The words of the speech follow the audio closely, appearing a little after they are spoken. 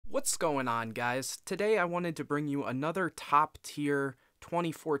What's going on, guys? Today I wanted to bring you another top tier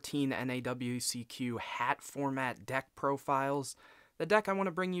 2014 NAWCQ hat format deck profiles. The deck I want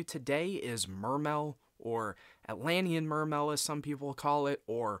to bring you today is Mermail, or Atlantean Mermail as some people call it,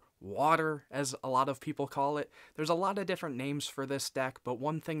 or Water as a lot of people call it. There's a lot of different names for this deck, but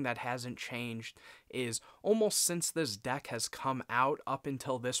one thing that hasn't changed is almost since this deck has come out up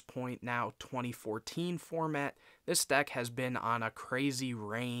until this point now, 2014 format, this deck has been on a crazy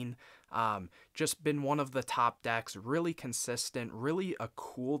reign. Just been one of the top decks, really consistent, really a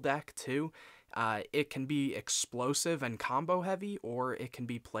cool deck too. It can be explosive and combo heavy, or it can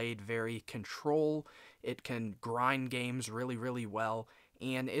be played very control. It can grind games really, really well.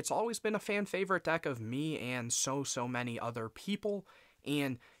 And it's always been a fan favorite deck of me and so many other people.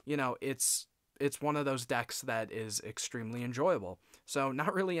 And, you know, it's one of those decks that is extremely enjoyable. So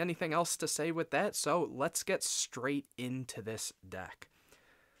not really anything else to say with that. So let's get straight into this deck.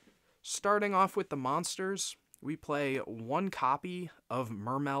 Starting off with the monsters, we play one copy of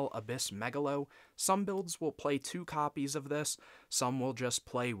Mermail Abyss Megalo. Some builds will play 2 copies of this. Some will just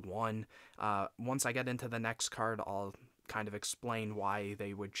play 1. Once I get into the next card, I'll kind of explain why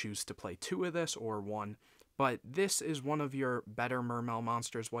they would choose to play 2 of this or 1. But this is one of your better Mermail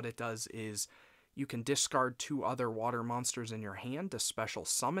monsters. What it does is you can discard 2 other water monsters in your hand to special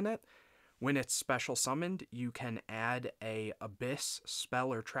summon it. When it's special summoned, you can add a Abyss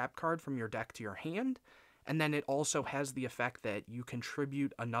spell or trap card from your deck to your hand. And then it also has the effect that you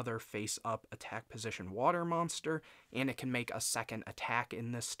contribute another face-up attack position water monster, and it can make a second attack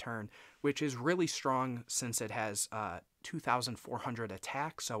in this turn, which is really strong since it has 2,400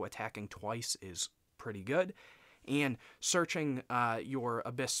 attack, so attacking twice is pretty good. And searching your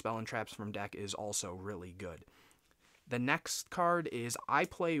Abyss spell and traps from deck is also really good. The next card is I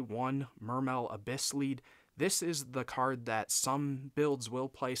play 1 Mermail Abyss Lead. This is the card that some builds will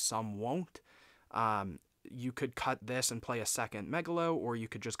play, some won't. You could cut this and play a second Megalo, or you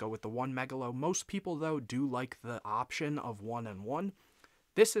could just go with the 1 Megalo. Most people, though, do like the option of 1 and 1.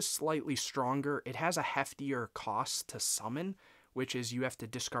 This is slightly stronger. It has a heftier cost to summon, which is you have to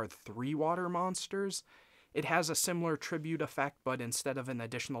discard 3 water monsters. It has a similar tribute effect, but instead of an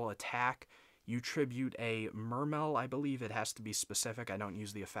additional attack, you tribute a Mermail. I believe it has to be specific. I don't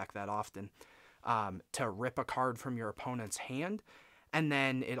use the effect that often. To rip a card from your opponent's hand. And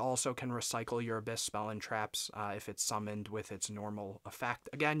then it also can recycle your Abyss spell and traps if it's summoned with its normal effect.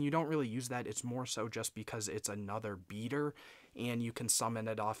 Again, you don't really use that. It's more so just because it's another beater, and you can summon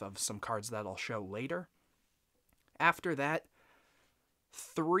it off of some cards that I'll show later. After that,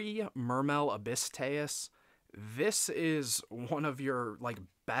 3 Mermail Abyss. This is one of your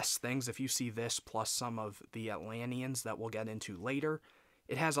best things if you see this plus some of the Atlanteans that we'll get into later.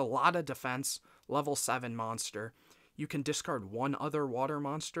 It has a lot of defense, level 7 monster. You can discard 1 other water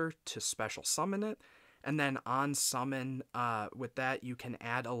monster to special summon it, and then on summon, with that, you can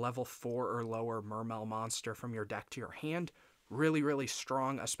add a level 4 or lower Mermail monster from your deck to your hand. Really, really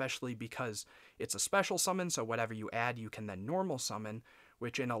strong, especially because it's a special summon, so whatever you add, you can then normal summon,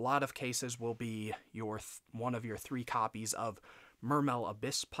 which in a lot of cases will be one of your 3 copies of Mermail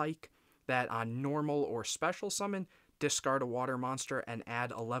Abyss Pike, that on normal or special summon, discard a water monster and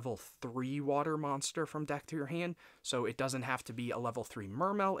add a level 3 water monster from deck to your hand. So it doesn't have to be a level 3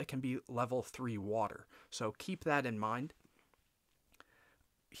 Mermail, it can be level 3 water. So keep that in mind.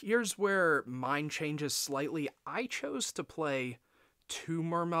 Here's where mine changes slightly. I chose to play 2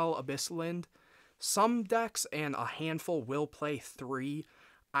 Mermail Abyss Lind. Some decks and a handful will play 3.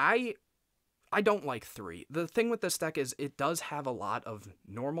 I don't like 3. The thing with this deck is it does have a lot of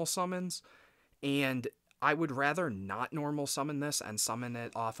normal summons, and I would rather not normal summon this and summon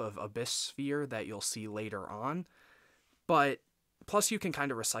it off of Abyss Sphere that you'll see later on. But plus you can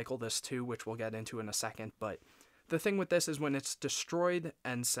kind of recycle this too, which we'll get into in a second. But the thing with this is when it's destroyed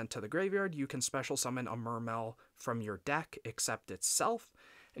and sent to the graveyard, you can special summon a Mermail from your deck except itself,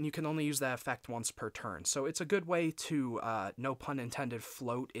 and you can only use that effect once per turn. So it's a good way to, no pun intended,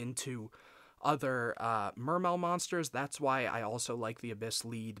 float into other Mermail monsters. That's why I also like the Abyss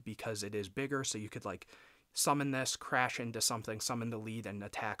Lead, because it is bigger, so you could summon this, crash into something, summon the lead, and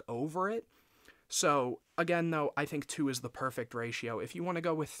attack over it. So again, though, I think 2 is the perfect ratio. If you want to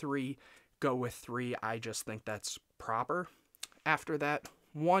go with 3, go with 3. I just think that's proper. After that,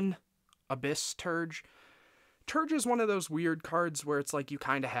 1 Abyss Turge. Turge is one of those weird cards where it's you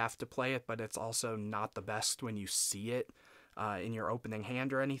kind of have to play it, but it's also not the best when you see it in your opening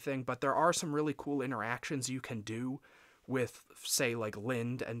hand or anything. But there are some really cool interactions you can do with, say,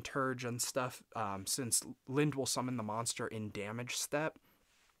 Lind and Turge and stuff, since Lind will summon the monster in damage step.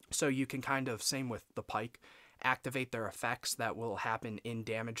 So you can kind of, same with the Pike, activate their effects that will happen in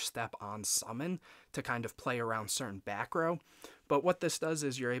damage step on summon to kind of play around certain back row. But what this does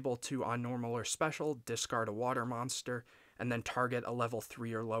is you're able to, on normal or special, discard a water monster and then target a level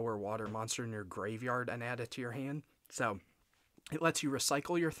 3 or lower water monster in your graveyard and add it to your hand. So it lets you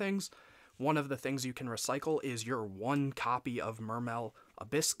recycle your things. One of the things you can recycle is your 1 copy of Mermail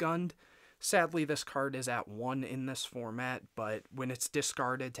Abyss Gund. Sadly, this card is at 1 in this format, but when it's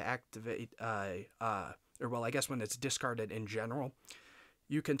discarded to activate, when it's discarded in general,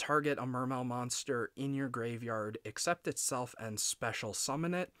 you can target a Mermail monster in your graveyard, accept itself, and special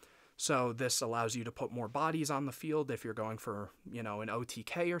summon it. So this allows you to put more bodies on the field if you're going for, an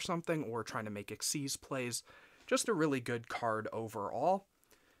OTK or something, or trying to make Xyz plays. Just a really good card overall.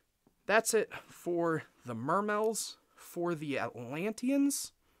 That's it for the Mermails. For the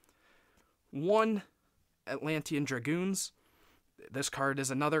Atlanteans, 1 Atlantean Dragoons. This card is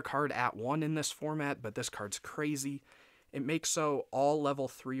another card at 1 in this format, but this card's crazy. It makes so all level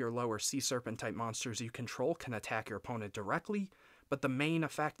 3 or lower Sea Serpent type monsters you control can attack your opponent directly, but the main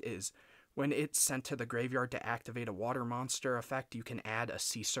effect is when it's sent to the graveyard to activate a water monster effect, you can add a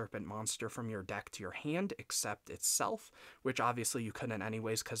Sea Serpent monster from your deck to your hand, except itself, which obviously you couldn't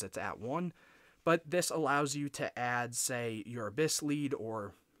anyways because it's at 1. But this allows you to add, say, your Abyss Lead,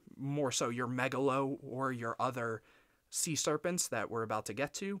 or more so your Megalo, or your other Sea Serpents that we're about to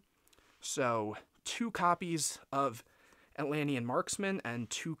get to. So 2 copies of Atlantean Marksman and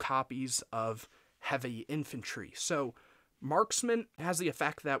 2 copies of Heavy Infantry. So Marksman has the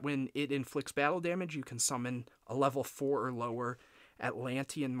effect that when it inflicts battle damage, you can summon a level 4 or lower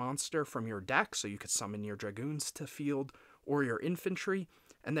Atlantean monster from your deck. So you could summon your Dragoons to field or your Infantry.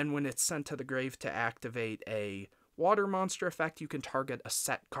 And then when it's sent to the grave to activate a water monster effect, you can target a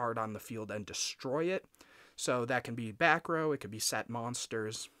set card on the field and destroy it. So that can be back row, it could be set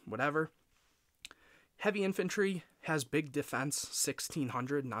monsters, whatever. Heavy Infantry has big defense,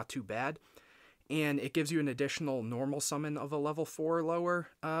 1600, not too bad. And it gives you an additional normal summon of a level 4 or lower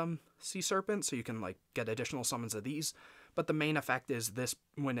Sea Serpent, so you can get additional summons of these. But the main effect is this,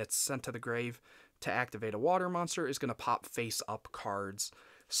 when it's sent to the grave to activate a water monster, is going to pop face-up cards.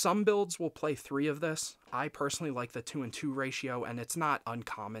 Some builds will play 3 of this. I personally like the 2-and-2 ratio, and it's not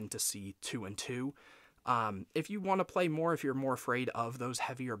uncommon to see 2-and-2. If you want to play more, if you're more afraid of those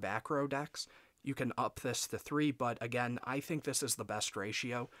heavier back row decks, you can up this to 3, but again, I think this is the best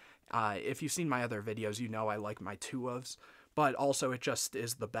ratio. If you've seen my other videos, you know I like my 2-ofs, but also it just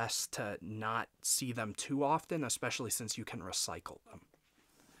is the best to not see them too often, especially since you can recycle them.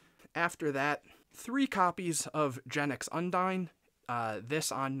 After that, 3 copies of Genix Undyne.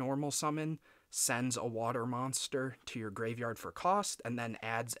 This on normal summon sends a water monster to your graveyard for cost, and then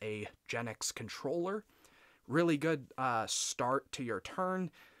adds a Genix controller. Really good start to your turn.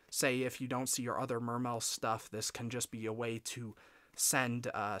 Say if you don't see your other Mermail stuff, this can just be a way to send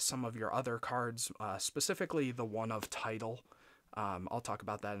some of your other cards, specifically the one of title. I'll talk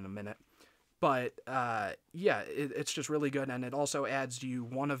about that in a minute. But yeah, it's just really good, and it also adds you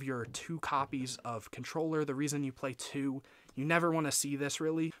 1 of your 2 copies of controller. The reason you play 2, you never want to see this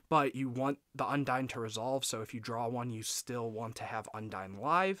really, but you want the Undyne to resolve, so if you draw 1, you still want to have Undyne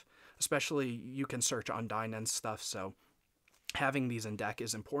live. Especially, you can search Undyne and stuff, so having these in deck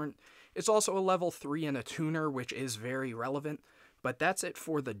is important. It's also a level 3 and a tuner, which is very relevant, but that's it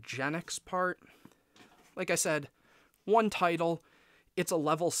for the Genix part. Like I said, 1 title. It's a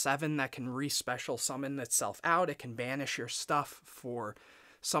level 7 that can re-special summon itself out. It can banish your stuff for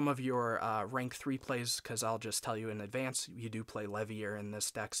some of your rank 3 plays, because I'll just tell you in advance, you do play Levier in this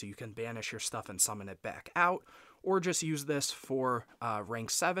deck, so you can banish your stuff and summon it back out, or just use this for rank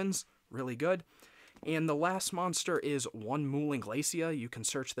 7s, really good. And the last monster is 1 Mooling Glacia. You can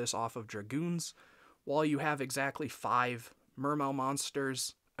search this off of Dragoons. While you have exactly 5 Mermail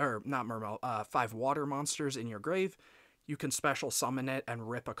monsters, or not Mermail, 5 water monsters in your grave, you can special summon it and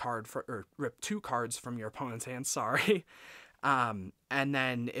rip a card or rip 2 cards from your opponent's hand, sorry. And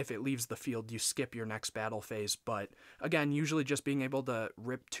then if it leaves the field, you skip your next battle phase. But again, usually just being able to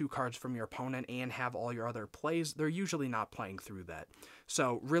rip 2 cards from your opponent and have all your other plays, they're usually not playing through that.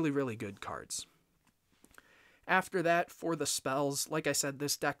 So really, really good cards. After that, for the spells, like I said,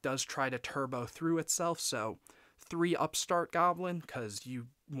 this deck does try to turbo through itself. So 3 Upstart Goblin, because you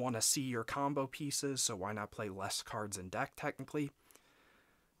want to see your combo pieces, so why not play less cards in deck technically.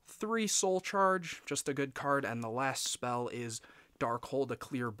 3 Soul Charge, just a good card, and the last spell is Darkhold to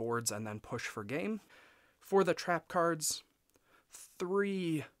clear boards and then push for game. For the trap cards,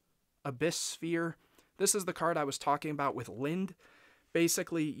 3 Abyss Sphere. This is the card I was talking about with Lind.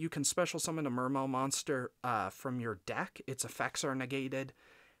 Basically, you can special summon a Mermail monster from your deck. Its effects are negated,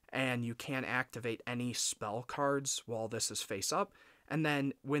 and you can't activate any spell cards while this is face up. And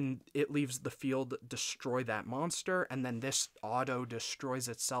then when it leaves the field, destroy that monster, and then this auto destroys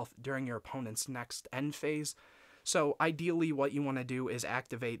itself during your opponent's next end phase. So ideally what you want to do is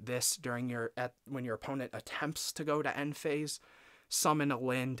activate this during when your opponent attempts to go to end phase, summon a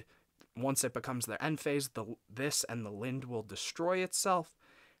Lind. Once it becomes their end phase, this and the Lind will destroy itself,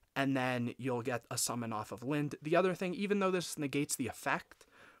 and then you'll get a summon off of Lind. The other thing, even though this negates the effect,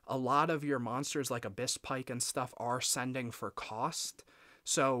 a lot of your monsters like Abyss Pike and stuff are sending for cost.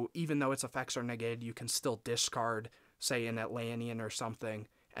 So even though its effects are negated, you can still discard, say, an Atlantean or something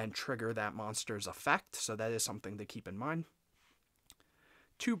and trigger that monster's effect. So that is something to keep in mind.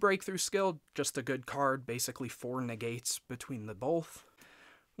 2 Breakthrough Skill, just a good card, basically 4 negates between the both.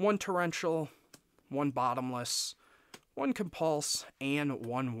 1 Torrential, 1 Bottomless, 1 Compulse, and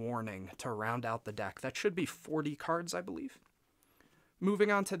 1 Warning to round out the deck. That should be 40 cards, I believe.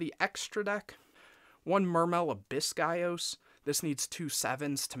 Moving on to the extra deck, 1 Mermail Abyss Gaios. This needs 2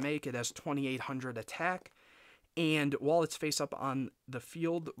 7s to make. It has 2800 attack, and while it's face up on the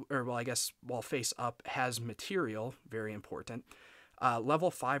field, or well, I guess while face up, has material, very important. Level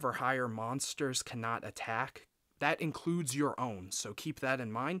 5 or higher monsters cannot attack. That includes your own, so keep that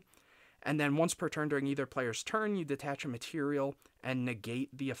in mind. And then once per turn during either player's turn, you detach a material and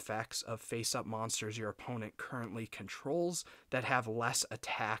negate the effects of face-up monsters your opponent currently controls that have less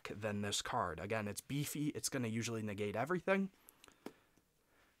attack than this card. Again, it's beefy. It's going to usually negate everything.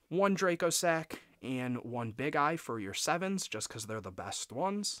 1 Draco Sack and 1 Big Eye for your 7s, just because they're the best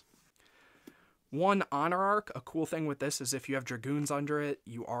ones. 1 Honor Arc. A cool thing with this is if you have Dragoons under it,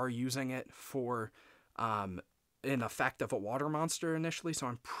 you are using it for an effect of a water monster initially, so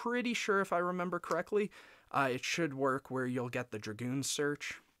I'm pretty sure if I remember correctly, it should work where you'll get the Dragoon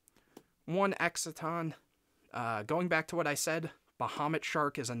search. 1 Exciton. Going back to what I said, Bahamut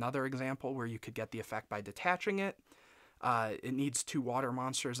Shark is another example where you could get the effect by detaching it. It needs 2 water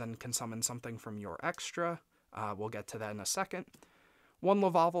monsters and can summon something from your extra. We'll get to that in a second. 1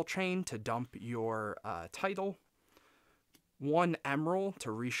 Lavavel Chain to dump your title. 1 Emerald to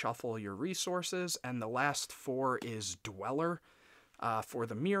reshuffle your resources, and the last 4 is Dweller for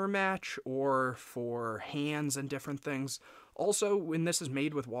the mirror match or for hands and different things. Also, when this is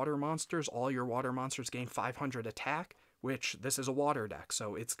made with water monsters, all your water monsters gain 500 attack, which this is a water deck,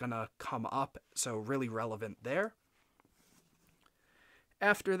 so it's going to come up, so really relevant there.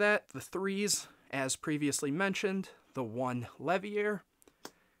 After that, the 3s, as previously mentioned, the 1 Levier,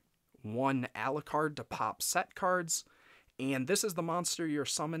 1 Alucard to pop set cards, and this is the monster you're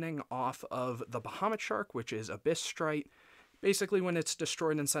summoning off of the Bahamut Shark, which is Abyss Strike. Basically, when it's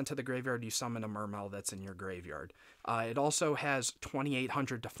destroyed and sent to the graveyard, you summon a Mermail that's in your graveyard. It also has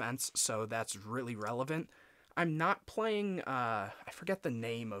 2800 defense, so that's really relevant. I'm not playing, I forget the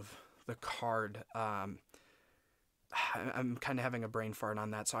name of the card. I'm kind of having a brain fart on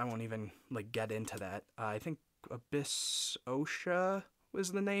that, so I won't even get into that. I think Abyss Osha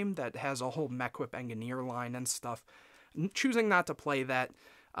was the name that has a whole Mechwhip Engineer line and stuff. Choosing not to play that,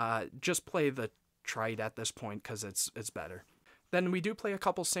 just play the Trite at this point because it's better. Then we do play a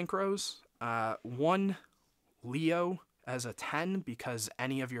couple synchros. 1 Leo as a 10 because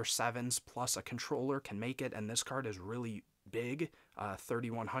any of your 7s plus a controller can make it, and this card is really big,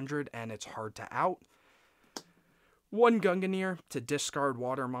 3100, and it's hard to out. 1 Gungnir to discard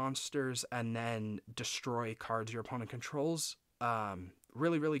water monsters and then destroy cards your opponent controls.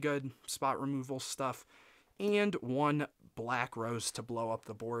 Really, really good spot removal stuff. And 1 Black Rose to blow up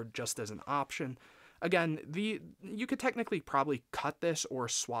the board just as an option. Again, you could technically probably cut this or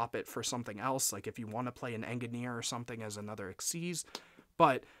swap it for something else, like if you want to play an Engineer or something as another Xyz,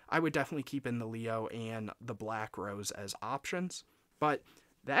 but I would definitely keep in the Leo and the Black Rose as options. But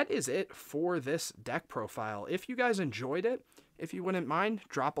that is it for this deck profile. If you guys enjoyed it, if you wouldn't mind,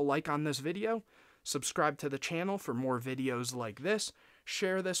 drop a like on this video, subscribe to the channel for more videos like this,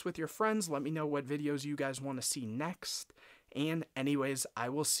 share this with your friends, let me know what videos you guys want to see next, and anyways, I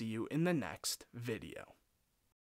will see you in the next video.